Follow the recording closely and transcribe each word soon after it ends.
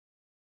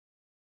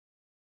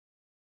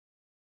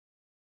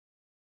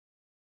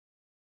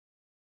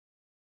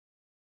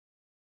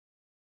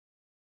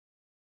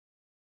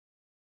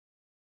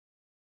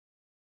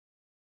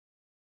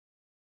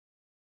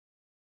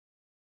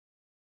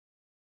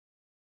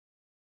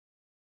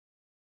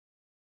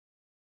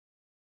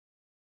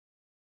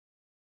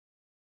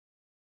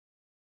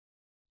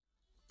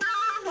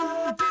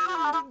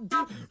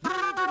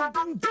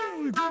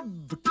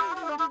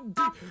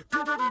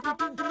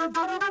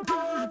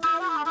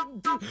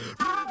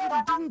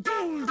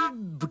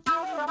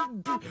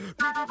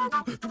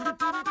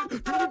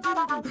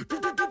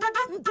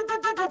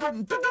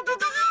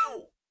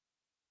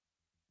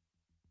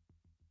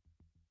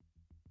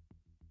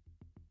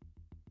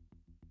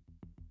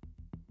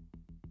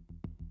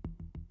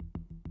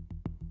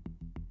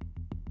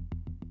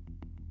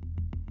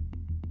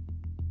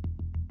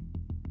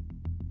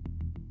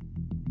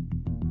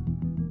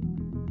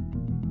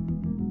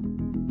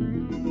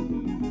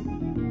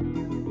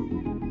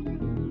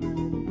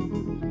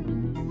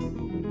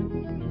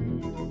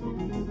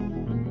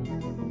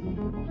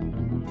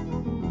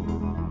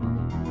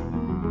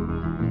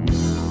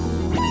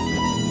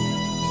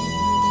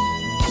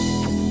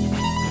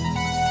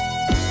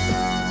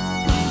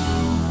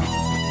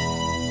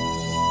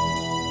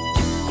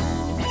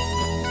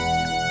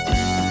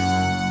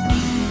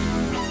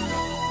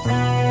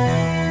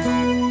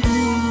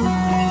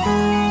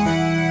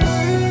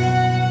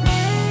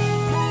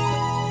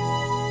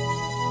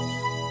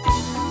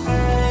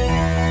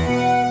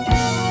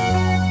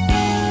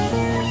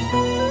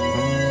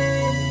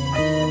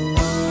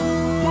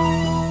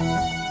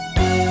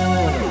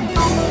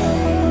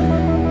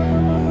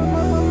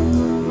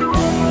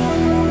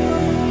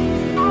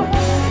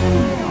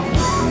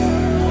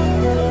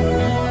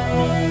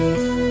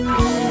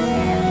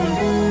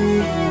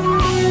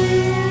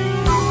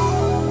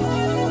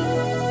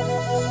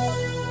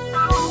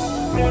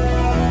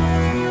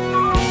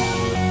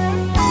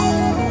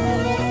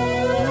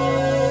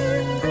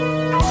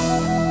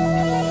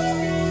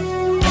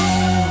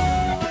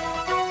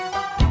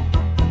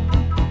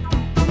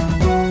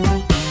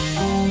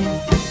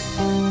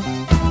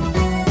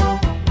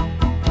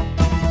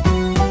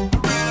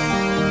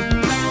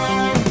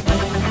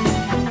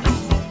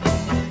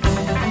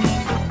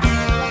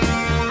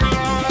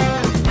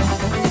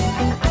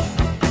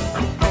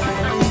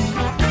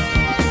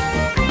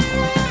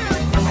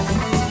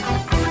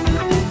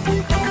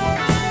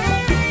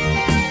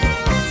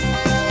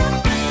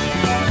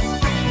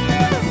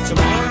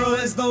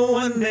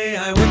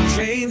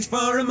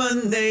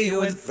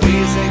With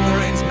freezing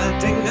rains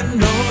melting and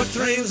no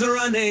trains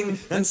running,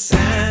 and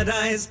sad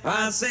eyes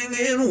passing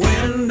in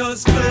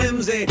windows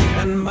flimsy,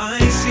 and my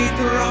seat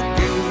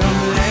rocking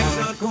from legs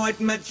not quite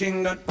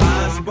matching. Got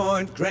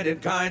passport,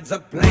 credit cards, a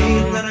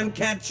plane that I'm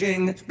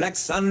catching. Black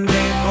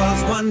Sunday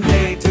falls one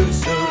day too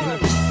soon.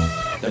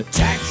 The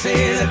taxi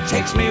that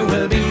takes me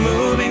will be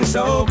moving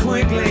so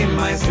quickly.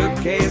 My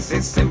suitcase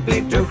is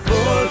simply too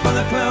full for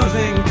the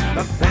closing.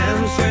 The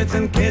pants, shirts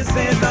and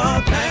kisses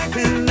all packed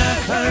in a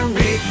hurry.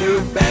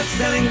 Two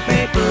best-selling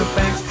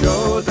paperbacks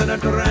chosen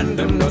at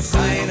random. No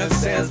sign of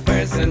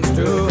salespersons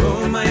to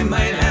whom I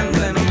might hand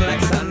them.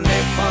 Black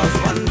Sunday falls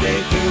one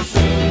day too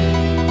soon.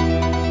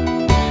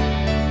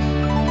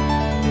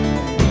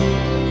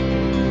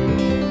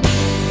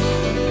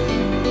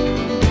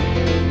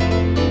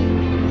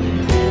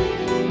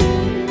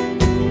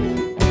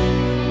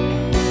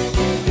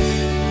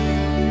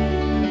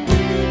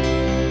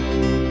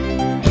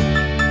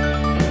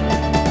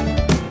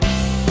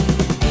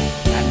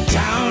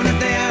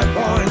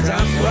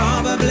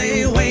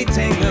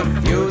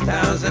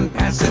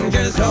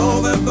 Passengers,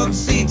 overbooked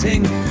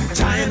seating,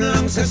 time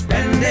long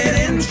suspended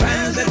in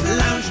transit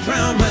lounge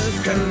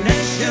traumas,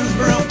 connections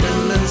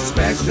broken and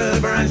special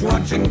branch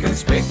watching,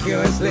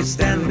 conspicuously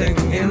standing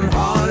in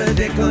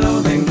holiday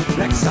clothing.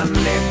 Black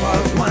Sunday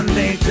falls one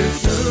day too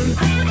soon.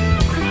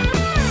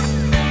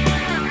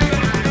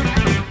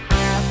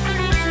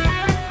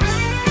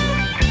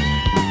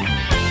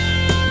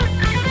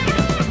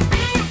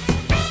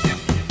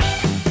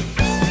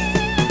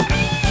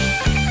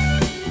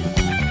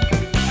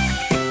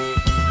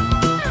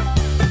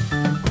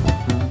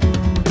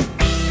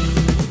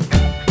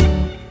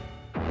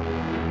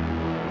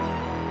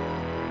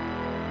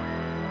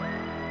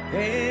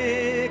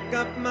 Pick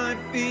up my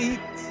feet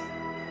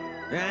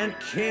and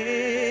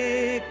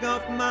kick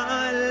off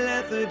my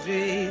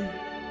lethargy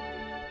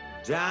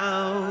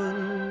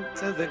down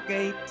to the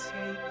gate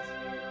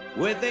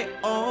with the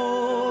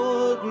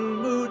old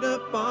mood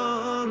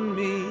upon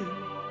me.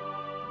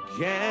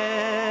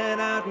 Get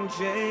out and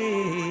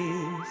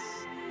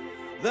chase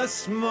the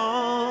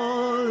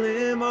small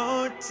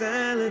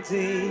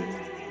immortality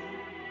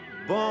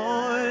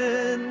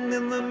born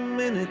in the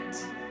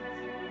minute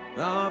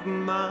of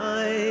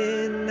my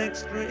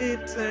next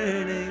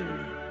returning.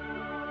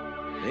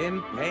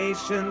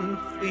 Impatient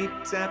feet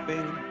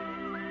tapping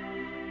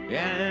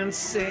and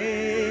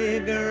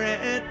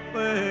cigarette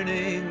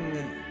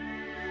burning.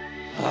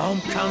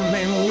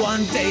 Homecoming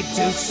one day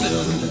too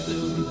soon.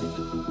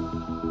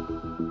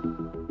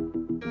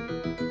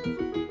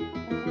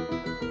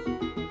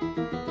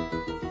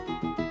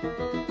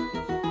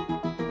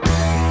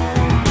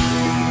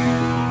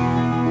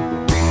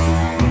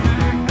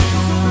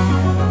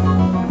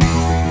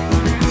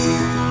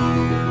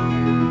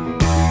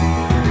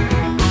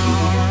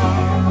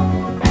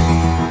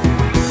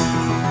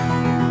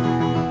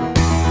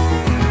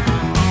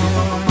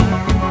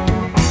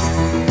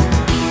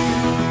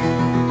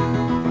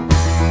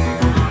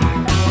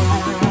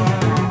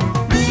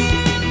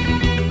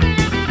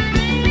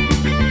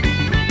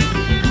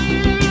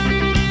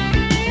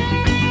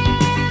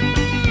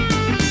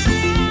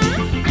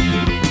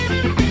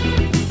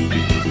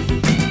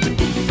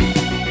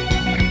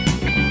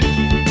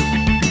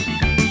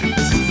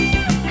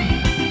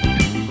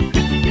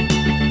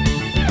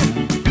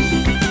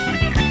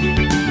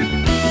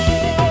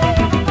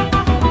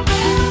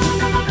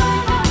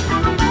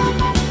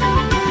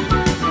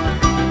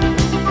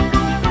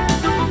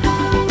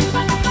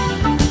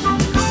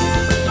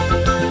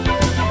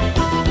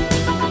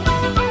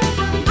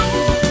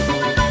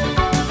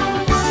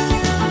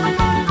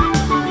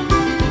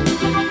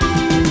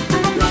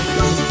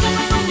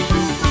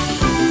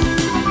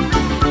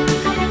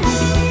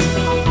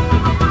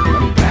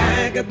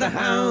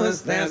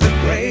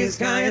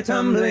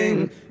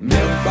 tumbling,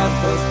 milk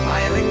bottles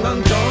piling on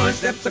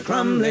doorsteps are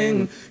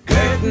crumbling,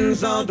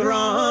 curtains all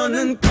drawn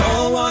and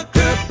cold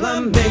water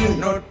plumbing,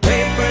 note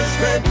paper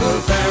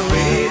scribbles I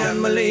read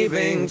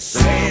unbelieving,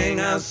 saying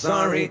how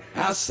sorry,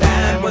 how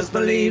sad was the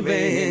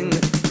leaving.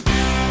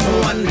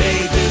 One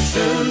day too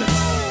soon,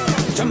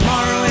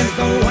 tomorrow is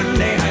the one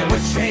day I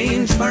would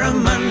change for a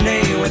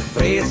Monday, with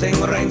freezing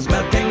rains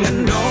melting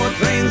and no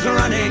trains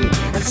running,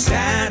 and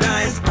sad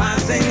eyes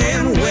passing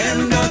in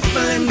windows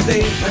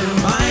flimsy, and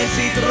my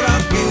seat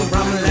rocking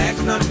from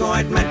legs not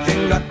quite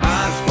matching. Got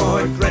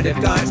passport, credit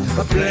cards,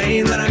 a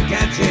plane that I'm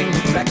catching.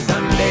 Black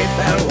Sunday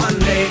fell